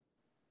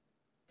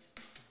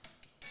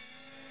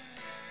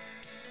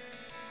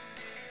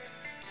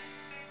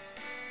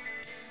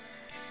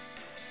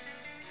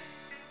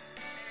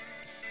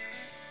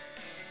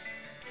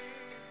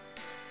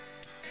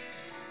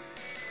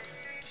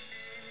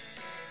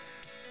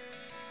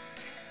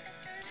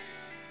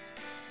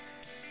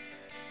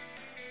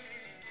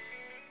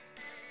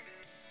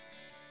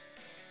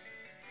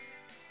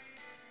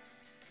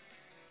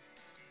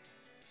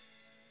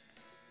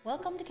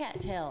Welcome to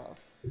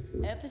Cattails,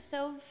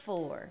 episode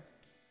 4.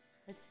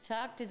 Let's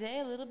talk today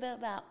a little bit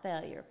about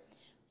failure.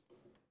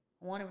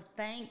 I want to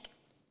thank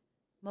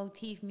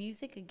Motif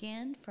Music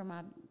again for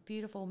my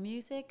beautiful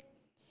music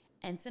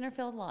and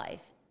Centerfield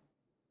Life,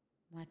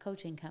 my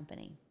coaching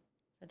company,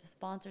 for the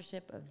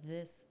sponsorship of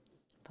this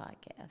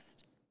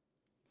podcast.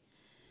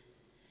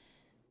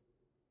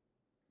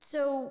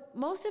 So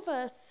most of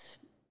us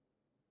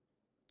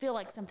feel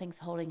like something's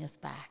holding us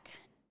back.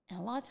 And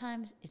a lot of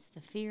times it's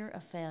the fear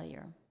of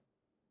failure.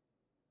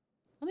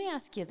 Let me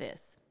ask you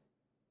this.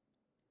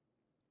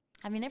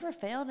 Have you never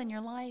failed in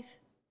your life?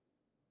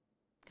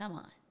 Come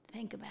on,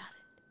 think about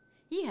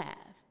it. You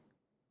have.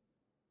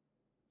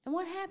 And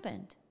what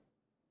happened?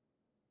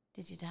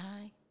 Did you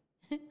die?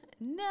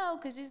 No,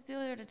 because you're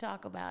still here to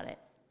talk about it.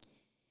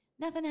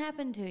 Nothing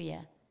happened to you.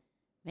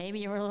 Maybe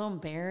you were a little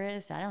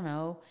embarrassed. I don't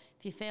know.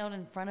 If you failed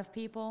in front of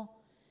people,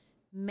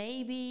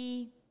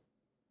 maybe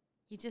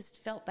you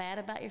just felt bad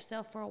about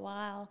yourself for a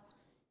while.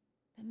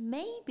 But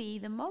maybe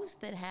the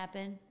most that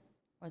happened,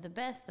 or the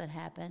best that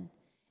happened,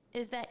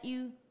 is that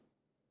you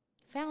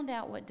found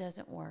out what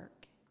doesn't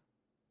work.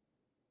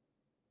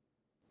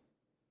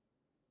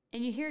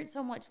 And you hear it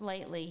so much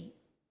lately.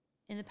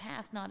 In the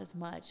past, not as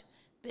much.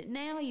 But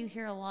now you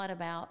hear a lot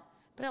about,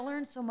 but I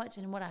learned so much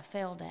in what I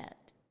failed at.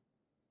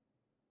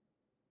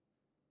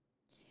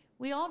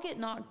 We all get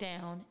knocked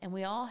down, and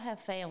we all have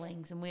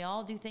failings, and we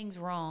all do things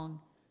wrong.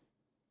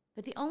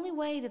 But the only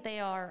way that they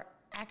are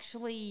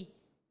actually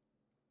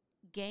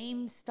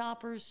game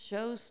stoppers,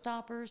 show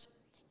stoppers,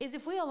 is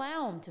if we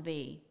allow them to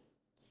be.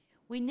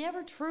 We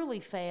never truly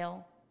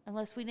fail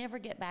unless we never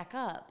get back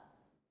up.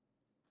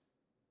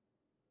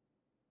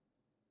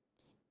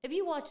 If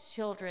you watch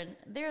children,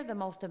 they're the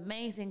most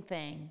amazing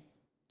thing.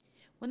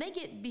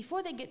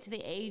 Before they get to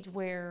the age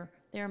where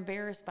they're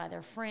embarrassed by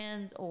their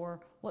friends or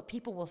what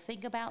people will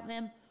think about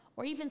them,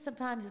 or even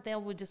sometimes that they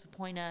will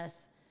disappoint us,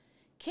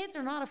 kids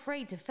are not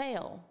afraid to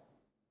fail.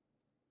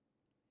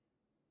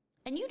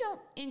 And you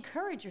don't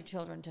encourage your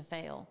children to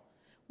fail.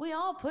 We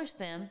all push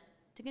them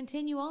to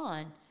continue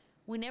on.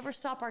 We never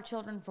stop our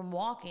children from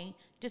walking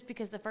just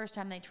because the first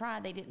time they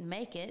tried, they didn't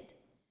make it.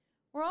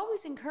 We're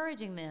always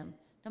encouraging them,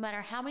 no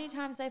matter how many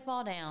times they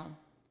fall down.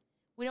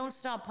 We don't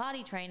stop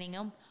potty training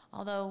them,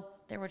 although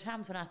there were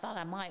times when I thought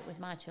I might with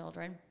my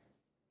children.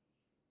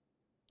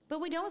 But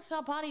we don't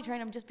stop potty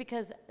training them just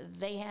because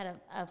they had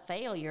a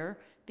failure,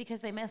 because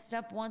they messed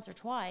up once or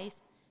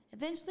twice.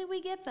 Eventually we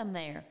get them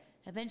there.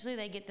 Eventually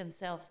they get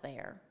themselves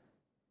there.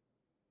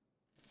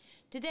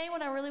 Today,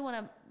 what I really want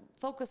to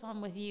focus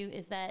on with you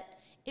is that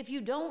if you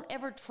don't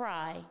ever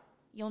try,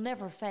 you'll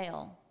never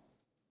fail,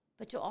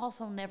 but you'll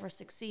also never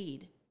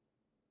succeed.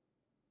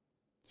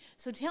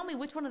 So tell me,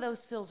 which one of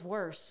those feels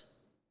worse?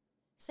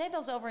 Say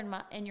those over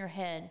in your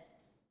head.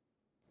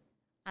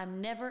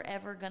 I'm never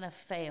ever going to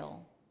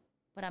fail,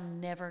 but I'm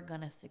never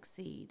going to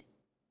succeed.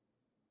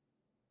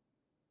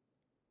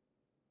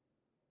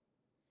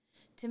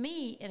 To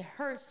me, it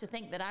hurts to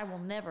think that I will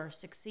never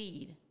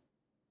succeed.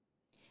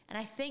 And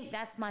I think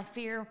that's my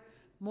fear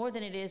more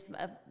than it is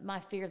my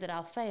fear that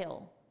I'll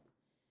fail.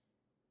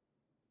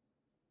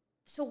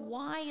 So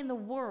why in the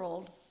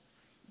world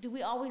do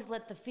we always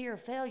let the fear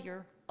of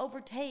failure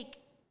overtake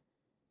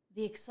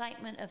the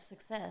excitement of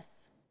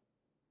success?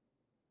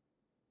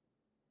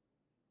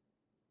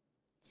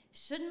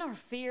 Shouldn't our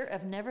fear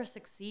of never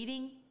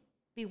succeeding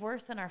be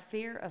worse than our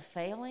fear of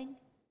failing?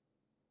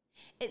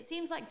 It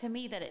seems like to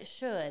me that it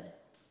should.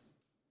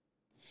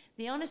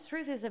 The honest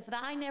truth is, if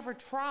I never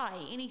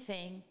try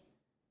anything,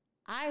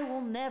 I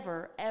will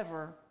never,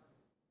 ever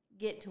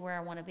get to where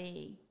I want to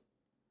be.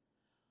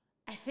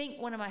 I think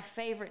one of my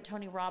favorite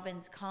Tony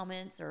Robbins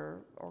comments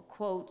or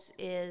quotes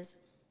is,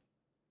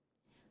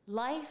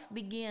 life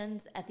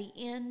begins at the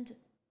end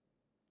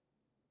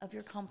of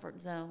your comfort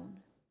zone.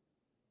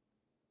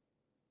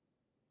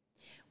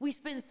 We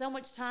spend so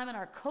much time in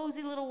our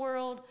cozy little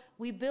world,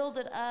 we build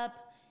it up,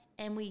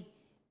 and we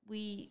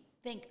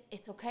think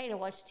it's okay to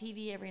watch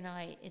TV every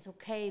night. It's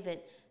okay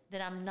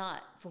that I'm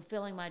not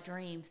fulfilling my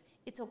dreams.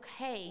 It's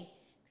okay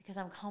because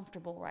I'm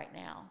comfortable right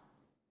now.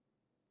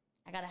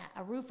 I got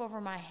a roof over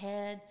my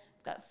head.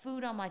 I've got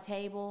food on my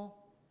table.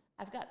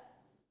 I've got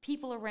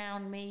people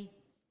around me.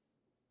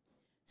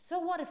 So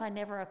what if I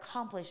never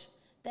accomplish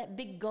that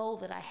big goal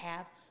that I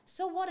have?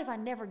 So what if I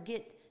never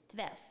get to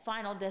that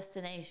final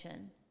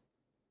destination?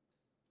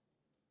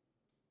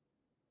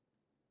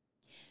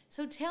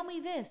 So tell me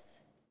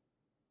this.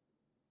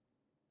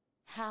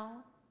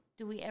 How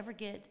do we ever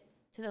get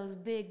to those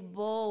big,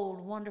 bold,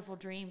 wonderful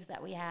dreams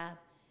that we have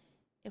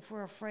if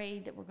we're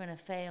afraid that we're going to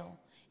fail,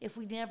 if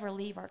we never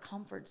leave our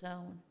comfort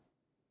zone?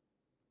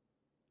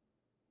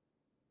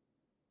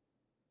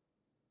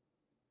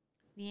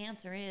 The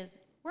answer is,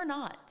 we're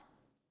not.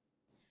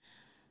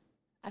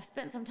 I've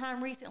spent some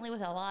time recently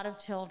with a lot of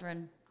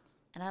children,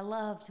 and I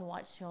love to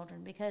watch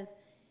children because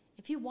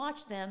if you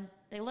watch them,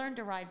 they learn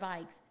to ride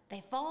bikes.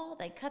 They fall,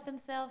 they cut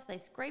themselves, they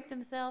scrape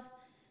themselves.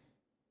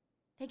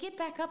 They get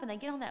back up and they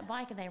get on that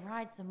bike and they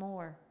ride some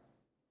more.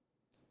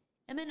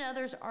 And then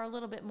others are a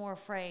little bit more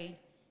afraid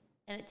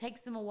and it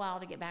takes them a while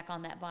to get back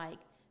on that bike.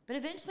 But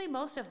eventually,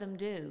 most of them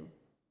do.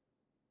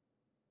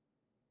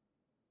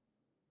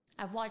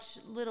 I've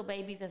watched little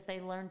babies as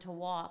they learn to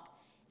walk,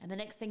 and the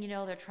next thing you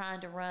know, they're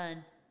trying to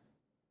run.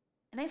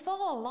 And they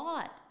fall a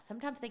lot.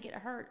 Sometimes they get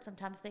hurt,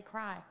 sometimes they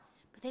cry.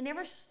 But they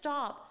never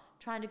stop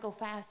trying to go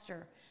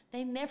faster.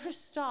 They never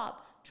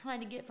stop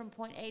trying to get from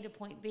point A to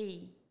point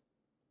B.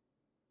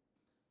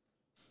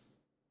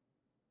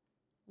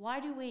 Why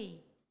do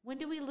we? When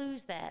do we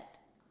lose that?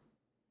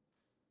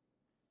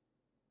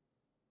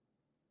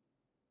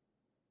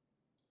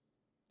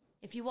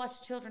 If you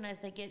watch children as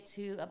they get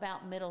to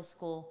about middle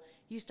school,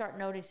 you start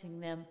noticing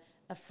them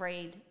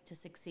afraid to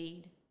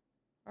succeed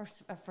or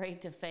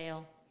afraid to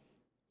fail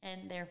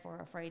and therefore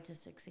afraid to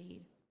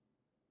succeed.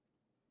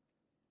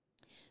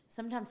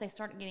 Sometimes they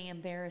start getting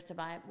embarrassed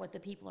about what the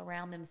people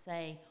around them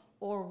say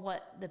or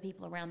what the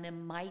people around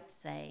them might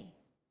say.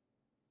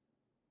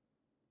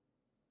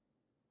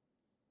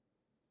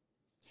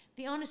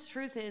 The honest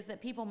truth is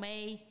that people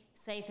may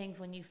say things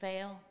when you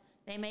fail.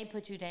 They may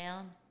put you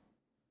down.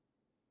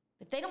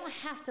 But they don't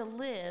have to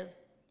live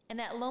in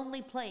that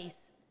lonely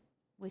place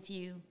with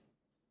you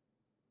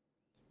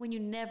when you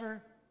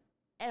never,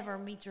 ever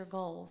meet your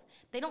goals.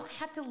 They don't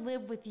have to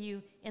live with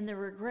you in the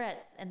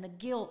regrets and the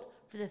guilt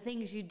for the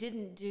things you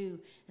didn't do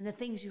and the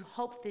things you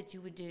hoped that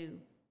you would do.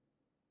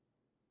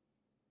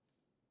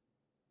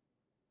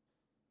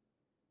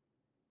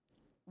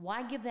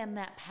 Why give them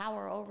that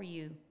power over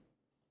you?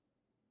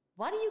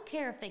 Why do you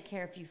care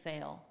if you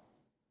fail?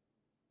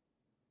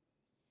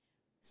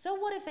 So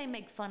what if they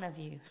make fun of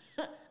you?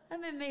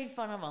 I've been made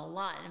fun of a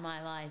lot in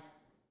my life.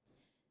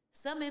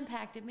 Some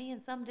impacted me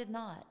and some did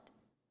not.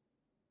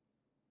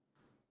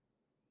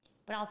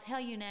 But I'll tell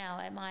you now,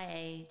 at my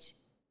age,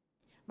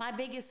 my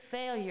biggest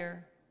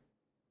failure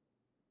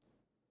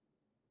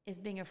is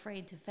being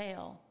afraid to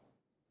fail.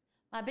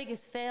 My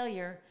biggest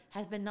failure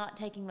has been not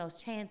taking those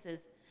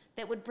chances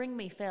that would bring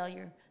me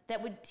failure,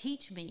 that would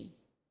teach me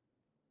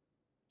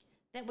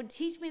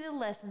the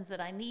lessons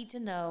that I need to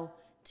know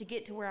to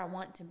get to where I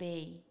want to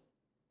be.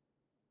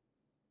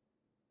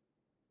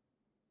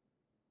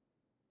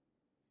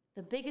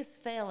 The biggest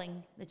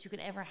failing that you can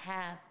ever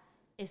have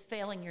is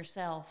failing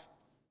yourself.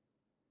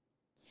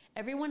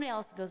 Everyone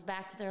else goes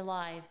back to their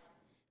lives.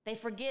 They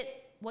forget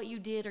what you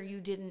did or you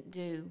didn't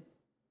do.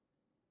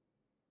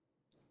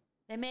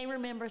 They may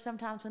remember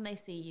sometimes when they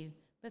see you,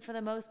 but for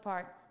the most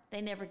part,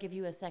 they never give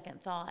you a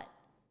second thought.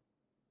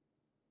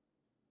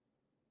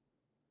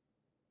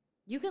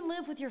 You can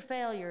live with your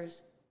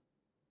failures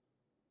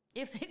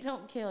if they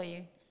don't kill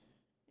you.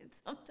 And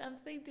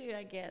sometimes they do,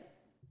 I guess.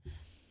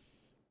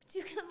 But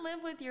you can live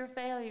with your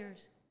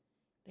failures.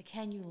 But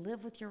can you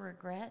live with your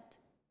regret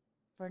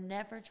for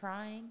never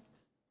trying?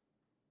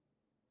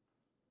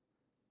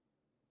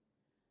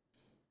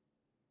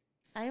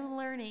 I am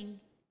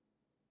learning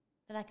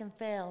that I can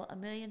fail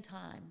 1,000,000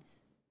 times.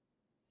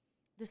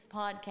 This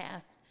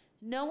podcast,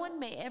 no one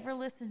may ever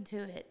listen to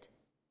it,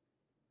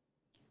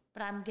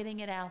 but I'm getting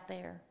it out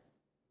there.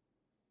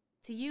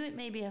 To you, it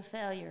may be a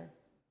failure.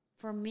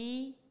 For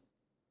me,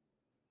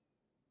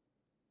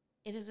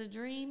 it is a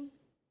dream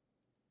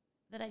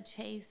that I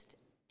chased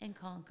and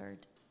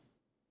conquered.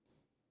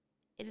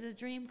 It is a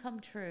dream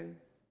come true.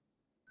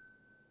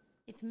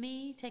 It's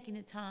me taking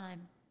the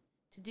time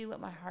to do what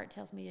my heart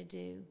tells me to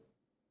do.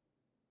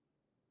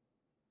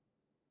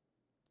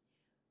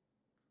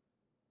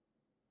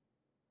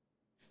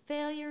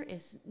 Failure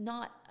is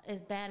not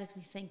as bad as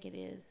we think it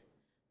is.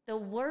 The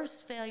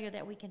worst failure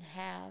that we can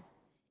have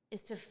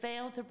is to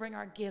fail to bring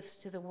our gifts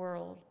to the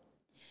world,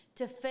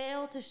 to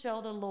fail to show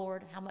the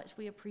Lord how much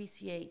we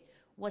appreciate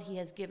what He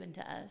has given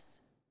to us.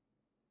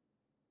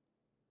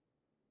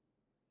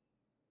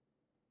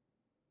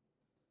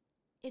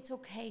 It's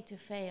okay to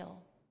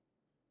fail.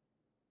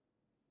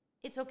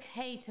 It's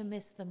okay to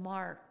miss the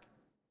mark.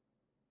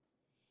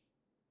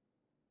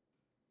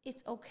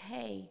 It's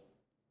okay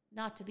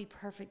not to be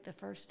perfect the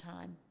first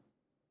time.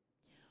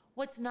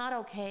 What's not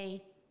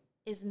okay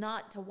is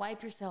not to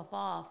wipe yourself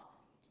off,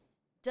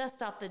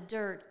 dust off the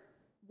dirt,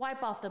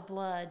 wipe off the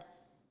blood,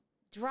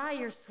 dry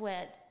your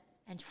sweat,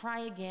 and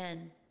try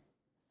again.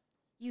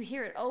 You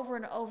hear it over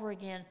and over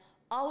again.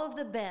 All of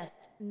the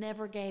best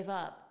never gave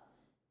up,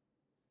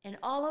 and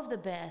all of the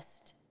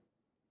best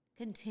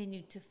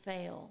continued to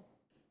fail.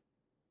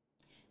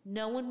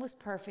 No one was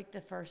perfect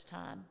the first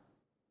time,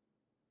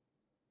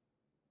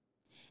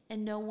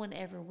 and no one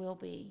ever will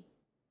be.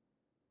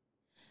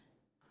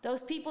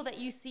 Those people that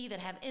you see that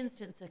have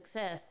instant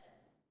success,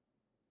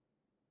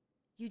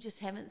 you just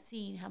haven't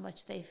seen how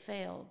much they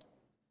failed.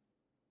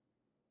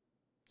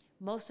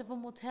 Most of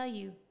them will tell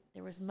you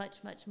there was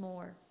much, much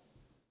more.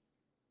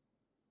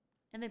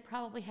 And they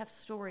probably have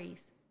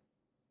stories.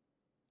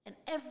 And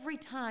every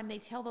time they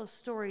tell those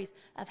stories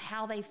of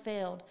how they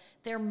failed,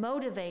 they're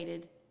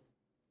motivated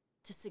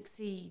to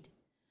succeed.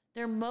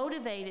 They're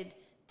motivated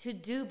to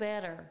do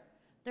better.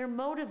 They're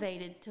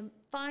motivated to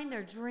find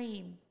their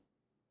dream.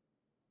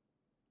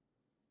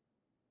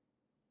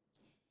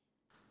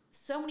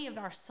 So many of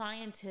our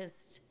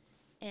scientists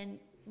and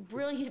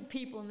brilliant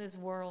people in this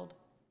world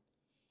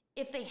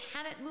If they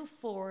hadn't moved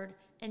forward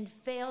and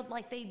failed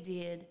like they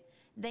did,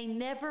 they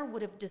never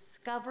would have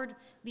discovered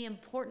the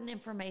important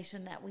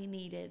information that we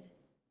needed.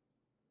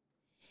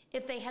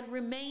 If they had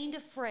remained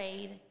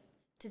afraid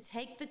to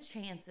take the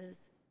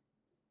chances,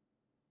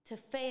 to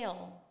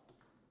fail,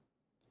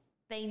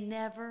 they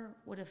never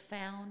would have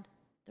found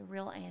the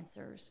real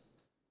answers.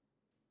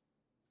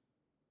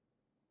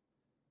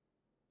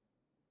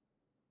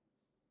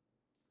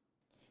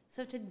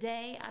 So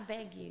today, I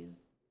beg you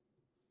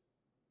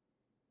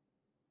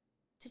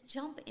to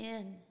jump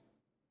in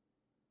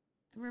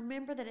and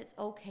remember that it's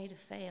okay to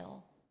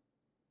fail.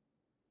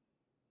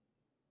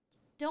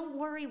 Don't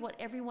worry what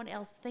everyone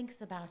else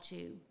thinks about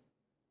you.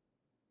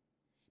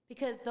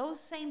 Because those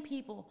same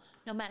people,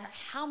 no matter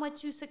how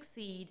much you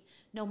succeed,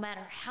 no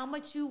matter how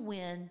much you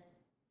win,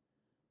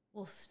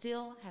 will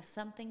still have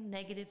something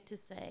negative to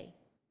say.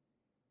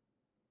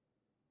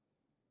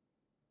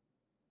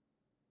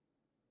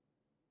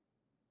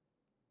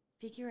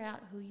 Figure out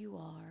who you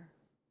are.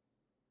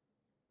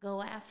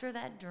 Go after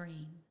that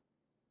dream.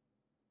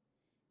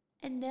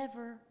 And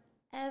never,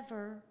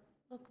 ever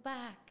look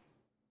back.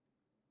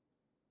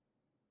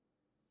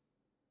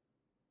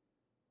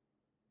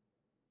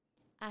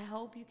 I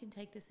hope you can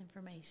take this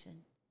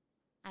information.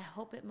 I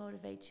hope it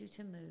motivates you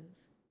to move.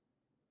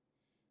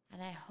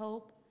 And I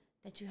hope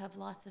that you have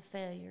lots of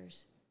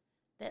failures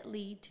that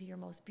lead to your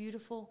most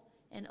beautiful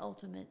and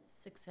ultimate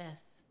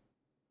success.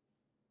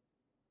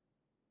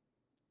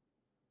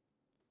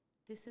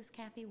 This is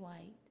Kathy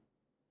White,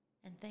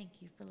 and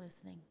thank you for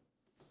listening.